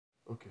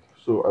Okay,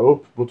 so I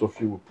hope both of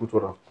you will put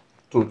what I've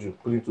told you,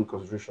 put into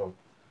consideration,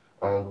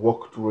 and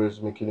work towards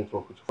making it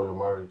work for your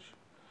marriage.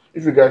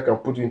 If you guys can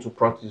put it into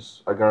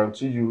practice, I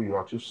guarantee you, you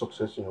achieve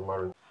success in your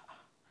marriage.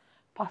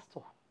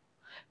 Pastor,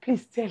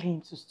 please tell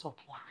him to stop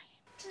lying.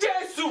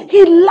 Jesus!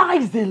 He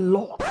lies a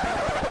lot.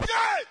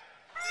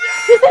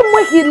 The same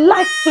way he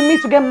lied to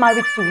me to get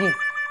married to him.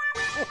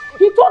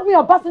 He told me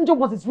Obasanjo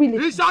was his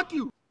relative. He shot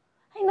you.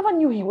 I never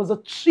knew he was a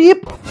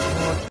cheap,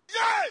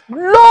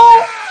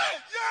 low,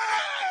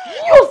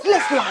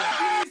 useless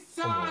liar.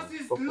 Jesus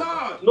is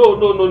Lord.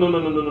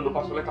 No,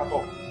 Pastor, let her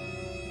talk.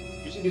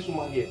 You see this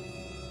woman here?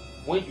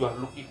 When you are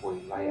looking for a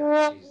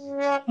liar,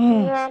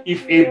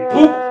 if a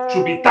book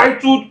should be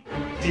titled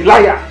The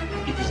Liar,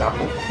 it is her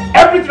book.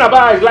 Everything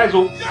about her is lies.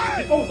 So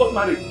before we got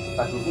married,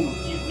 that she was going to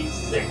give me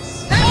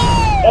sex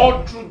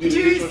all through the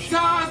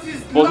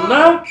relationship. But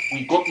now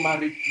we got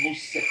married, no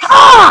sex.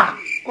 Ah!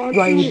 You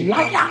are a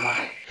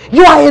liar.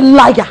 You are a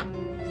liar.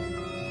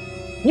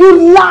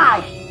 You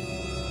lie.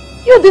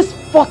 You this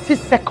 40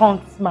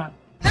 seconds man.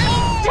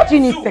 What do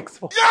you need sex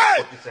for?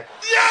 40 seconds.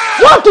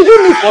 What do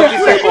you need 40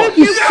 seconds.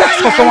 Is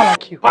sex for someone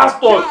like you?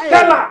 Pastor,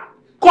 tell her.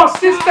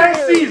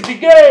 Consistency is the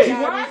game.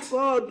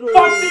 40,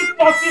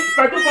 if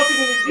I do 40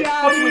 minutes here,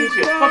 40 minutes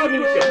here, 40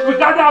 minutes here. We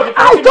gather out the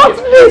 40 I don't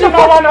minutes. need the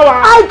 1 hour.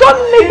 I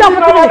don't need that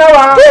 40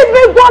 minutes. Give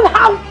me 1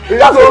 hour.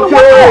 It's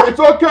okay.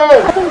 It's okay.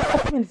 I don't need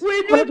 40 minutes. We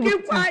need to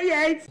keep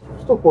quiet.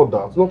 Stop all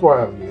that. It's not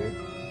why I'm here.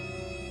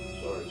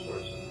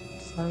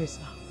 Sorry,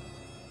 sir.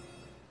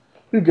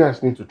 You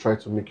guys need to try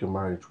to make your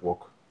marriage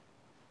work.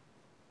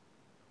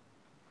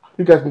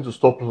 You guys need to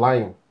stop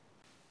lying.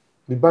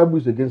 The Bible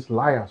is against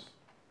liars.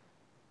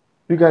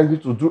 You guys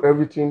need to do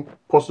everything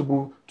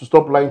possible to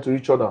stop lying to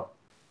each other.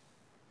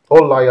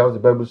 All liars, the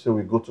Bible says,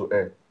 will go to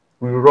hell.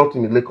 We will rot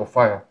in the lake of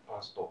fire.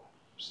 Pastor,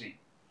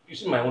 you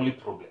see my only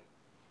problem.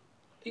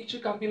 She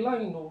can be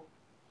lying, no,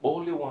 but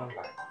only one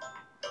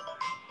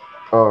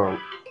lie.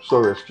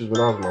 Sorry, excuse me,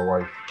 that's my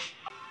wife.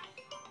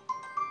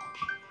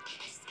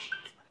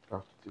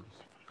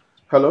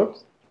 Hello?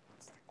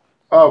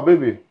 Oh,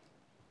 baby.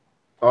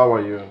 How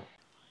are you?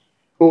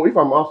 Oh, if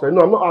I'm outside,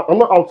 no, I'm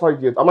not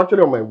outside yet. I'm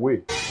actually on my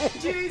way.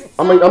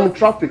 I'm in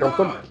traffic. But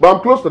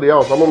I'm close to the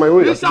house. I'm on my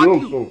way. I should be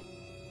home soon.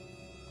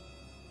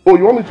 Oh,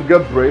 you want me to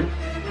get bread?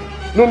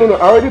 No. I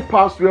already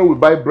passed where we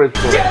buy bread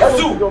from.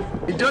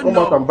 Come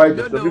out and buy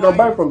this stuff. You can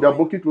buy from their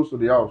bookie close to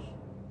the house.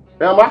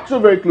 Yeah, I'm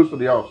actually very close to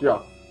the house.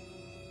 Yeah.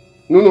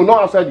 No,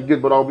 not outside the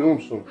gate, but I'll be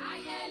home soon.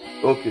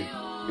 Okay.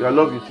 Yeah, I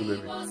love you too,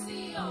 baby.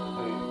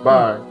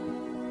 Bye.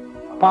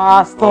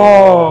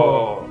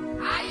 Pastor.